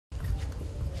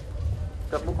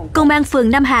Công an phường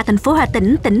Nam Hà, thành phố Hà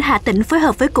Tĩnh, tỉnh Hà Tĩnh phối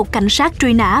hợp với Cục Cảnh sát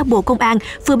truy nã Bộ Công an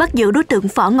vừa bắt giữ đối tượng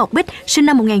Võ Ngọc Bích, sinh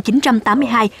năm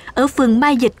 1982, ở phường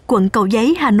Mai Dịch, quận Cầu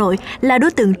Giấy, Hà Nội, là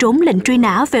đối tượng trốn lệnh truy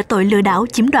nã về tội lừa đảo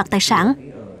chiếm đoạt tài sản.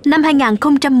 Năm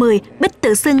 2010, Bích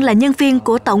tự xưng là nhân viên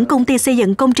của Tổng Công ty Xây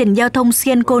dựng Công trình Giao thông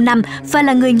Sienco 5 và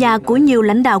là người nhà của nhiều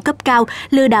lãnh đạo cấp cao,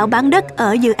 lừa đảo bán đất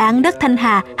ở dự án đất Thanh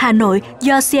Hà, Hà Nội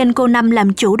do Sienco 5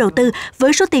 làm chủ đầu tư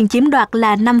với số tiền chiếm đoạt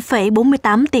là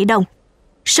 5,48 tỷ đồng.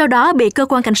 Sau đó bị Cơ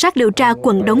quan Cảnh sát điều tra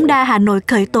quận Đống Đa, Hà Nội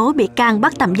khởi tố bị can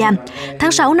bắt tạm giam.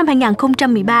 Tháng 6 năm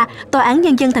 2013, Tòa án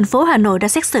Nhân dân thành phố Hà Nội đã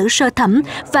xét xử sơ thẩm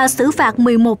và xử phạt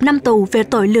 11 năm tù về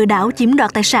tội lừa đảo chiếm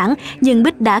đoạt tài sản, nhưng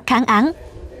Bích đã kháng án.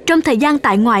 Trong thời gian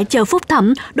tại ngoại chờ phúc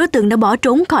thẩm, đối tượng đã bỏ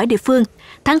trốn khỏi địa phương.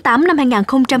 Tháng 8 năm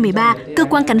 2013, Cơ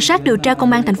quan Cảnh sát điều tra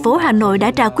Công an thành phố Hà Nội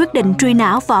đã ra quyết định truy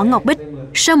nã Võ Ngọc Bích.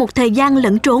 Sau một thời gian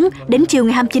lẫn trốn, đến chiều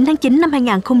ngày 29 tháng 9 năm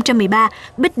 2013,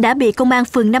 Bích đã bị Công an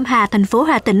phường Nam Hà, thành phố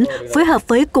Hà Tĩnh phối hợp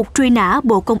với Cục Truy nã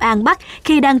Bộ Công an bắt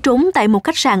khi đang trốn tại một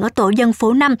khách sạn ở tổ dân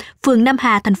phố 5, phường Nam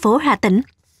Hà, thành phố Hà Tĩnh.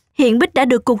 Hiện Bích đã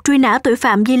được Cục Truy nã Tội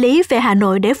phạm di lý về Hà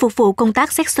Nội để phục vụ công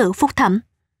tác xét xử phúc thẩm.